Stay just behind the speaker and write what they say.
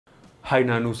Hi,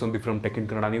 ನಾನು Sandeep from tech in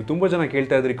Kannada. ನೀವು ತುಂಬ ಜನ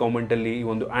ಕೇಳ್ತಾ ಇದ್ರಿ ಕಾಮೆಂಟಲ್ಲಿ ಈ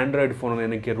ಒಂದು ಆಂಡ್ರಾಯ್ಡ್ ಫೋನನ್ನು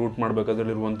ಏನಕ್ಕೆ ರೂಟ್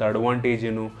ಮಾಡಬೇಕಾದ್ರಲ್ಲಿರುವಂಥ ಅಡ್ವಾಂಟೇಜ್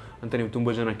ಏನು ಅಂತ ನೀವು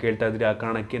ತುಂಬ ಜನ ಕೇಳ್ತಾ ಇದ್ರಿ. ಆ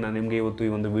ಕಾರಣಕ್ಕೆ ನಾನು ನಿಮಗೆ ಇವತ್ತು ಈ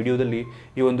ಒಂದು ವಿಡಿಯೋದಲ್ಲಿ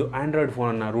ಈ ಒಂದು ಆಂಡ್ರಾಯ್ಡ್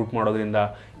ಫೋನನ್ನು ರೂಟ್ ಮಾಡೋದ್ರಿಂದ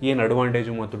ಏನು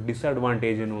ಅಡ್ವಾಂಟೇಜು ಮತ್ತು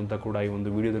ಡಿಸ್ಅಡ್ವಾಂಟೇಜ್ ಏನು ಅಂತ ಕೂಡ ಈ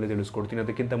ಒಂದು ವಿಡಿಯೋದಲ್ಲಿ ತಿಳಿಸ್ಕೊಡ್ತೀನಿ.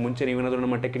 ಅದಕ್ಕಿಂತ ಮುಂಚೆ ನೀವೇನಾದರೂ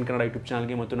ನಮ್ಮ ಟೆಕ್ ಇನ್ ಕನ್ನಡ ಯೂಟ್ಯೂಬ್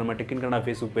ಚಾನಲ್ಗೆ ಮತ್ತು ನಮ್ಮ tech in Kannada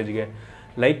Facebook ಪೇಜ್ಗೆ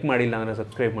like ಮಾಡಿಲ್ಲ ಅಂದರೆ,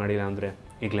 ಸಬ್ಸ್ಕ್ರೈಬ್ ಮಾಡಿಲ್ಲ ಅಂದರೆ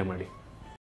ಈಗಲೇ ಮಾಡಿ.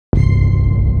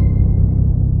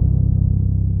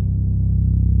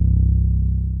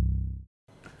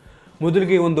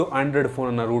 ಮೊದಲಿಗೆ ಒಂದು ಆಂಡ್ರಾಯ್ಡ್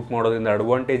ಫೋನನ್ನು ರೂಟ್ ಮಾಡೋದ್ರಿಂದ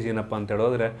ಅಡ್ವಾಂಟೇಜ್ ಏನಪ್ಪ ಅಂತ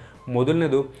ಹೇಳಿದ್ರೆ,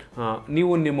 ಮೊದಲನೇದು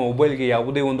ನೀವು ನಿಮ್ಮ ಮೊಬೈಲ್ಗೆ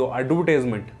ಯಾವುದೇ ಒಂದು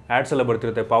ಅಡ್ವರ್ಟೈಸ್ಮೆಂಟ್ ಆ್ಯಡ್ಸ್ ಎಲ್ಲ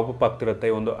ಬರ್ತಿರುತ್ತೆ, ಪಾಪಪ್ ಆಗ್ತಿರುತ್ತೆ,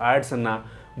 ಈ ಒಂದು ಆ್ಯಡ್ಸನ್ನು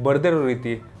ಬರೆದಿರೋ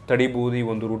ರೀತಿ ತಡಿಬೋದು ಈ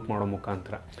ಒಂದು ರೂಟ್ ಮಾಡೋ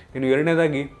ಮುಖಾಂತರ. ಇನ್ನು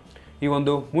ಎರಡನೇದಾಗಿ, ಈ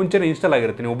ಒಂದು ಮುಂಚೆನೇ ಇನ್ಸ್ಟಾಲ್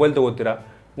ಆಗಿರುತ್ತೆ, ನೀವು ಮೊಬೈಲ್ ತೊಗೋತೀರಾ,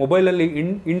 ಮೊಬೈಲಲ್ಲಿ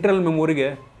ಇಂಟರ್ನಲ್ ಮೆಮೊರಿಗೆ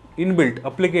ಇನ್ಬಿಲ್ಟ್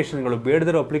ಅಪ್ಲಿಕೇಶನ್ಗಳು,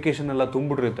 ಬೇಡದಿರೋ ಅಪ್ಲಿಕೇಶನ್ ಎಲ್ಲ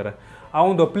ತುಂಬಿಟ್ಟಿರ್ತಾರೆ. ಆ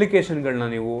ಒಂದು ಅಪ್ಲಿಕೇಶನ್ಗಳನ್ನ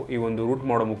ನೀವು ಈ ಒಂದು ರೂಟ್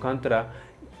ಮಾಡೋ ಮುಖಾಂತರ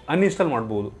ಅನ್ಇನ್ಸ್ಟಾಲ್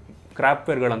ಮಾಡ್ಬೋದು.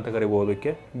 ಕ್ರ್ಯಾಪ್ವೇರ್ಗಳಂತ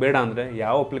ಕರಿಬೋದಕ್ಕೆ. ಬೇಡ ಅಂದರೆ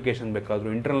ಯಾವ ಅಪ್ಲಿಕೇಶನ್ ಬೇಕಾದರೂ,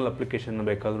 ಇಂಟರ್ನಲ್ ಅಪ್ಲಿಕೇಶನ್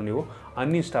ಬೇಕಾದರೂ ನೀವು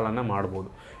ಅನ್ಇನ್ಸ್ಟಾಲನ್ನು ಮಾಡ್ಬೋದು.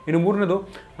 ಇನ್ನು ಮೂರನೇದು,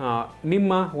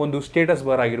 ನಿಮ್ಮ ಒಂದು ಸ್ಟೇಟಸ್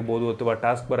ಬಾರ್ ಆಗಿರ್ಬೋದು ಅಥವಾ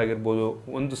ಟಾಸ್ಕ್ ಬಾರ್ ಆಗಿರ್ಬೋದು,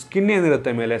 ಒಂದು ಸ್ಕಿನ್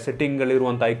ಏನಿರುತ್ತೆ ಮೇಲೆ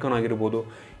ಸೆಟ್ಟಿಂಗ್ಗಳಿರುವಂಥ ಐಕಾನ್ ಆಗಿರ್ಬೋದು,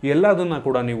 ಎಲ್ಲದನ್ನು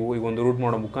ಕೂಡ ನೀವು ಈ ಒಂದು ರೂಟ್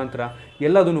ಮಾಡೋ ಮುಖಾಂತರ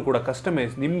ಎಲ್ಲದನ್ನು ಕೂಡ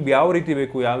ಕಸ್ಟಮೈಸ್, ನಿಮ್ಗೆ ಯಾವ ರೀತಿ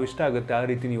ಬೇಕು, ಯಾವ ಇಷ್ಟ ಆಗುತ್ತೆ ಆ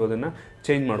ರೀತಿ ನೀವು ಅದನ್ನು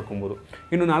ಚೇಂಜ್ ಮಾಡ್ಕೊಬೋದು.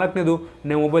 ಇನ್ನು ನಾಲ್ಕನೇದು,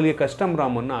 ನಿಮ್ಮ ಮೊಬೈಲ್ಗೆ ಕಸ್ಟಮ್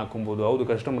ರಾಮನ್ನು ಹಾಕೊಬೋದು. ಹೌದು,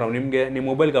 ಕಸ್ಟಮ್ ರಾಮ್ ನಿಮಗೆ ನಿಮ್ಮ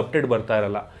ಮೊಬೈಲ್ಗೆ ಅಪ್ಡೇಟ್ ಬರ್ತಾ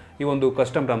ಇರಲ್ಲ, ಈ ಒಂದು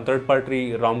ಕಸ್ಟಮ್ ರಾಮ್ ಥರ್ಡ್ ಪಾರ್ಟಿ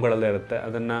ರಾಮ್ಗಳಲ್ಲೇ ಇರುತ್ತೆ,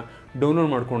 ಅದನ್ನು ಡೌನ್ಲೋಡ್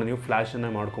ಮಾಡ್ಕೊಂಡು ನೀವು ಫ್ಲ್ಯಾಶನ್ನು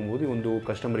ಮಾಡ್ಕೊಬೋದು ಈ ಒಂದು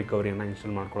ಕಸ್ಟಮ್ ರಿಕವರಿಯನ್ನು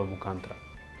ಇನ್ಸ್ಟಾಲ್ ಮಾಡ್ಕೊಳ್ಳೋ ಮುಖಾಂತರ.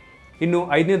 ಇನ್ನು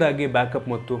ಐದನೇದಾಗಿ, ಬ್ಯಾಕಪ್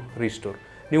ಮತ್ತು ರೀಸ್ಟೋರ್.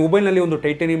 ನೀವು ಮೊಬೈಲ್ನಲ್ಲಿ ಒಂದು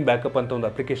ಟೈಟಾನಿಯಂ ಬ್ಯಾಕಪ್ ಅಂತ ಒಂದು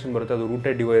ಅಪ್ಲಿಕೇಶನ್ ಬರುತ್ತೆ, ಅದು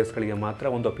ರೂಟೆಡ್ ಡಿವೈಸ್ಗಳಿಗೆ ಮಾತ್ರ.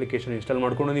 ಒಂದು ಅಪ್ಲಿಕೇಶನ್ ಇನ್ಸ್ಟಾಲ್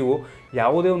ಮಾಡಿಕೊಂಡು ನೀವು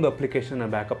ಯಾವುದೇ ಒಂದು ಅಪ್ಲಿಕೇಶನ್ನ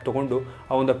ಬ್ಯಾಕಪ್ ತೊಗೊಂಡು,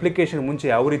 ಆ ಒಂದು ಅಪ್ಲಿಕೇಶನ್ ಮುಂಚೆ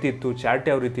ಯಾವ ರೀತಿ ಇತ್ತು, ಚಾಟ್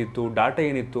ಯಾವ ರೀತಿ ಇತ್ತು, ಡಾಟಾ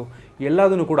ಏನಿತ್ತು,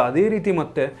 ಎಲ್ಲದನ್ನು ಕೂಡ ಅದೇ ರೀತಿ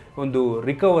ಮತ್ತೆ ಒಂದು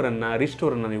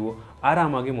ರಿಸ್ಟೋರನ್ನು ನೀವು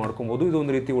ಆರಾಮಾಗಿ ಮಾಡ್ಕೊಬೋದು.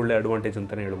 ಇದೊಂದು ರೀತಿ ಒಳ್ಳೆ ಅಡ್ವಾಂಟೇಜ್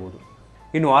ಅಂತಲೇ ಹೇಳ್ಬೋದು.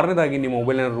 ಇನ್ನು ಆರನೇದಾಗಿ, ನಿಮ್ಮ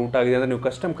ಮೊಬೈಲ್ನ ರೂಟ್ ಆಗಿದೆ ಅಂದರೆ ನೀವು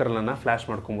ಕಸ್ಟಮ್ ಕರ್ನಲನ್ನು ಫ್ಲ್ಯಾಶ್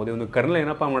ಮಾಡ್ಕೊಬೋದು. ಈ ಒಂದು ಕರ್ನಲ್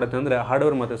ಏನಪ್ಪ ಮಾಡುತ್ತೆ ಅಂದರೆ,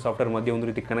 ಹಾರ್ಡ್ವೇರ್ ಮತ್ತು ಸಾಫ್ಟ್ವೇರ್ ಮಧ್ಯೆ ಒಂದು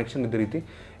ರೀತಿ ಕನೆಕ್ಷನ್ ಇದ್ದ ರೀತಿ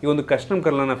ಈ ಒಂದು ಕಸ್ಟಮ್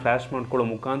ಕರ್ನಲನ್ನು ಫ್ಲ್ಯಾಶ್ ಮಾಡ್ಕೊಳ್ಳೋ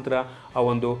ಮುಖಾಂತರ ಆ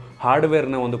ಒಂದು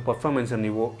ಹಾರ್ಡ್ವೇರ್ನ ಒಂದು ಪರ್ಫಾರ್ಮೆನ್ಸನ್ನು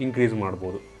ನೀವು ಇನ್ಕ್ರೀಸ್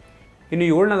ಮಾಡ್ಬೋದು. ಇನ್ನು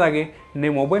ಏಳನೇದಾಗಿ,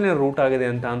 ನಿಮ್ಮ ಮೊಬೈಲ್ನ ರೂಟ್ ಆಗಿದೆ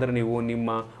ಅಂತ ಅಂದರೆ ನೀವು ನಿಮ್ಮ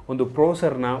ಒಂದು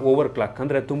ಪ್ರೋಸೆಸರ್ನ ಓವರ್ ಕ್ಲಾಕ್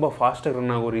ಅಂದರೆ ತುಂಬ ಫಾಸ್ಟಾಗಿ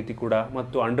ರನ್ ಆಗೋ ರೀತಿ ಕೂಡ,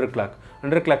 ಮತ್ತು ಅಂಡರ್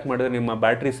ಕ್ಲಾಕ್ ಮಾಡಿದ್ರೆ ನಿಮ್ಮ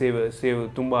ಬ್ಯಾಟ್ರಿ ಸೇವ್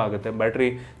ತುಂಬ ಆಗುತ್ತೆ, ಬ್ಯಾಟ್ರಿ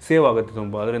ಸೇವ್ ಆಗುತ್ತೆ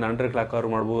ತುಂಬ. ಅದರಿಂದ ಅಂಡರ್ ಕ್ಲಾಕ್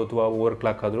ಆದರೂ ಮಾಡ್ಬೋದು ಅಥವಾ ಓವರ್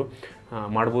ಕ್ಲಾಕ್ ಆದರೂ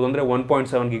ಮಾಡ್ಬೋದು. ಅಂದರೆ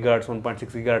 1.7 GHz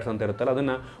 1.6 GHz ಅಂತ ಇರುತ್ತಲ್ಲ,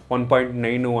 ಅದನ್ನು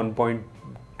 1.9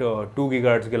 1.2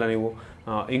 GHzಗೆಲ್ಲ ನೀವು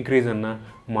ಇನ್ಕ್ರೀಸನ್ನು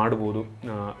ಮಾಡ್ಬೋದು.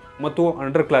 ಮತ್ತು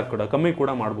ಅಂಡರ್ ಕ್ಲಾಕ್ ಕೂಡ ಕಮ್ಮಿ ಕೂಡ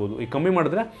ಮಾಡ್ಬೋದು. ಈ ಕಮ್ಮಿ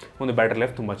ಮಾಡಿದ್ರೆ ಒಂದು ಬ್ಯಾಟ್ರಿ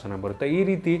ಲೈಫ್ ತುಂಬ ಚೆನ್ನಾಗಿ ಬರುತ್ತೆ. ಈ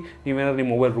ರೀತಿ ನೀವೇನಾದ್ರೂ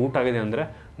ನಿಮ್ಮ ಮೊಬೈಲ್ ರೂಟ್ ಆಗಿದೆ ಅಂದರೆ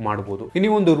ಮಾಡ್ಬೋದು. ಇನ್ನು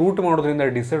ಒಂದು ರೂಟ್ ಮಾಡೋದ್ರಿಂದ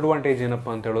ಡಿಸ್ಅಡ್ವಾಂಟೇಜ್ ಏನಪ್ಪ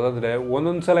ಅಂತ ಹೇಳೋದಾದರೆ,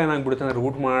 ಒಂದೊಂದು ಸಲ ಏನಾಗ್ಬಿಡುತ್ತೆ ಅಂದರೆ,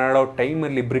 ರೂಟ್ ಮಾಡೋ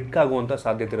ಟೈಮಲ್ಲಿ ಬ್ರಿಕ್ ಆಗುವಂಥ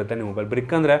ಸಾಧ್ಯತೆ ಇರುತ್ತೆ. ನಿಮ್ಮ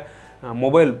ಬ್ರಿಕ್ ಅಂದರೆ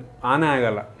ಮೊಬೈಲ್ ಆನೇ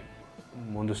ಆಗಲ್ಲ,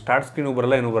 ಒಂದು ಸ್ಟಾರ್ಟ್ ಸ್ಕ್ರೀನು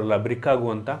ಬರಲ್ಲ, ಏನೂ ಬರಲ್ಲ, ಬ್ರಿಕ್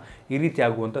ಆಗುವಂಥ ಈ ರೀತಿ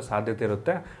ಆಗುವಂಥ ಸಾಧ್ಯತೆ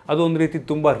ಇರುತ್ತೆ. ಅದು ಒಂದು ರೀತಿ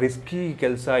ತುಂಬ ರಿಸ್ಕಿ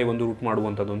ಕೆಲಸ ಈ ಒಂದು ರೂಟ್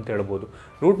ಮಾಡುವಂಥದ್ದು ಅಂತ ಹೇಳ್ಬೋದು.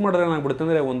 ರೂಟ್ ಮಾಡಿದ್ರೆ ಏನಾಗ್ಬಿಡುತ್ತೆ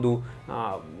ಅಂದರೆ,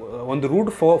 ಒಂದು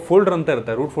ರೂಟ್ ಫೋಲ್ಡರ್ ಅಂತ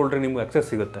ಇರುತ್ತೆ, ರೂಟ್ ಫೋಲ್ಡ್ರಿಗೆ ನಿಮ್ಗೆ ಅಕ್ಸೆಸ್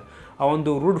ಸಿಗುತ್ತೆ. ಆ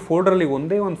ಒಂದು ರೂಟ್ ಫೋಲ್ಡ್ರಲ್ಲಿ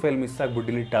ಒಂದೇ ಒಂದು ಫೈಲ್ ಮಿಸ್ ಆಗಿಬಿಟ್ಟು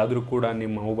ಡಿಲೀಟ್ ಆದರೂ ಕೂಡ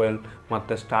ನಿಮ್ಮ ಮೊಬೈಲ್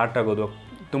ಮತ್ತೆ ಸ್ಟಾರ್ಟ್ ಆಗೋದು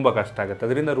ತುಂಬ ಕಷ್ಟ ಆಗುತ್ತೆ.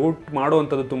 ಅದರಿಂದ ರೂಟ್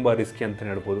ಮಾಡುವಂಥದ್ದು ತುಂಬ ರಿಸ್ಕಿ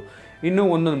ಅಂತಲೇ ಹೇಳ್ಬೋದು. ಇನ್ನೂ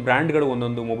ಒಂದೊಂದು ಬ್ರ್ಯಾಂಡ್ಗಳು,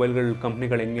 ಒಂದೊಂದು ಮೊಬೈಲ್ಗಳು,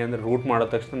 ಕಂಪ್ನಿಗಳು ಹೆಂಗೆ ಅಂದರೆ, ರೂಟ್ ಮಾಡೋ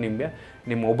ತಕ್ಷಣ ನಿಮಗೆ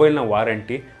ನಿಮ್ಮ ಮೊಬೈಲ್ನ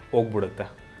ವಾರಂಟಿ ಹೋಗ್ಬಿಡುತ್ತೆ.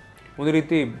 ಒಂದು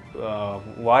ರೀತಿ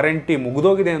ವಾರಂಟಿ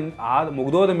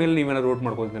ಮುಗಿದೋದ ಮೇಲೆ ನೀವೇನಾದ್ರು ರೂಟ್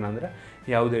ಮಾಡ್ಕೊಳ್ತೀನಿ ಅಂದರೆ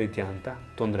ಯಾವುದೇ ರೀತಿಯಾದಂಥ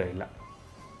ತೊಂದರೆ ಇಲ್ಲ.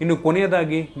 ಇನ್ನು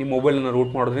ಕೊನೆಯದಾಗಿ, ನಿಮ್ಮ ಮೊಬೈಲನ್ನು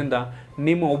ರೂಟ್ ಮಾಡೋದ್ರಿಂದ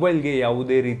ನಿಮ್ಮ ಮೊಬೈಲ್ಗೆ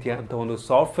ಯಾವುದೇ ರೀತಿಯಾದಂಥ ಒಂದು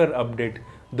ಸಾಫ್ಟ್ವೇರ್ ಅಪ್ಡೇಟ್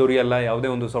ದೊರೆಯಲ್ಲ,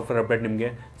 ಯಾವುದೇ ಒಂದು ಸಾಫ್ಟ್ವೇರ್ ಅಪ್ಡೇಟ್ ನಿಮಗೆ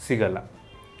ಸಿಗಲ್ಲ.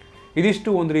 ಇದಿಷ್ಟು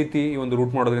ಒಂದು ರೀತಿ ಈ ಒಂದು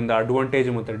ರೂಟ್ ಮಾಡೋದ್ರಿಂದ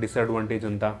ಅಡ್ವಾಂಟೇಜ್ ಮತ್ತು ಡಿಸ್ಅಡ್ವಾಂಟೇಜ್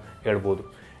ಅಂತ ಹೇಳ್ಬೋದು.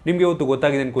 ನಿಮಗೆ ಇವತ್ತು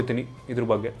ಗೊತ್ತಾಗಿದೆ ಅನ್ಕೋತೀನಿ ಇದ್ರ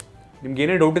ಬಗ್ಗೆ. ನಿಮ್ಗೆ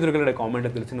ಏನೇ ಡೌಟ್ ಇದ್ರೂ ಕೆಳಗಡೆ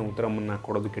ಕಾಮೆಂಟಲ್ಲಿ ತಿಳಿಸಿ, ನಾನು ಉತ್ತರವನ್ನು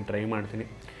ಕೊಡೋದಕ್ಕೆ ಟ್ರೈ ಮಾಡ್ತೀನಿ.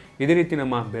 ಇದೇ ರೀತಿ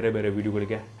ನಮ್ಮ ಬೇರೆ ಬೇರೆ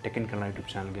ವೀಡಿಯೋಗಳಿಗೆ ಟೆಕ್ ಇನ್ ಕನ್ನಡ ಯೂಟ್ಯೂಬ್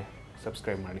ಚಾನಲ್ಗೆ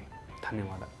ಸಬ್ಸ್ಕ್ರೈಬ್ ಮಾಡಿ.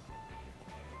 ಧನ್ಯವಾದ.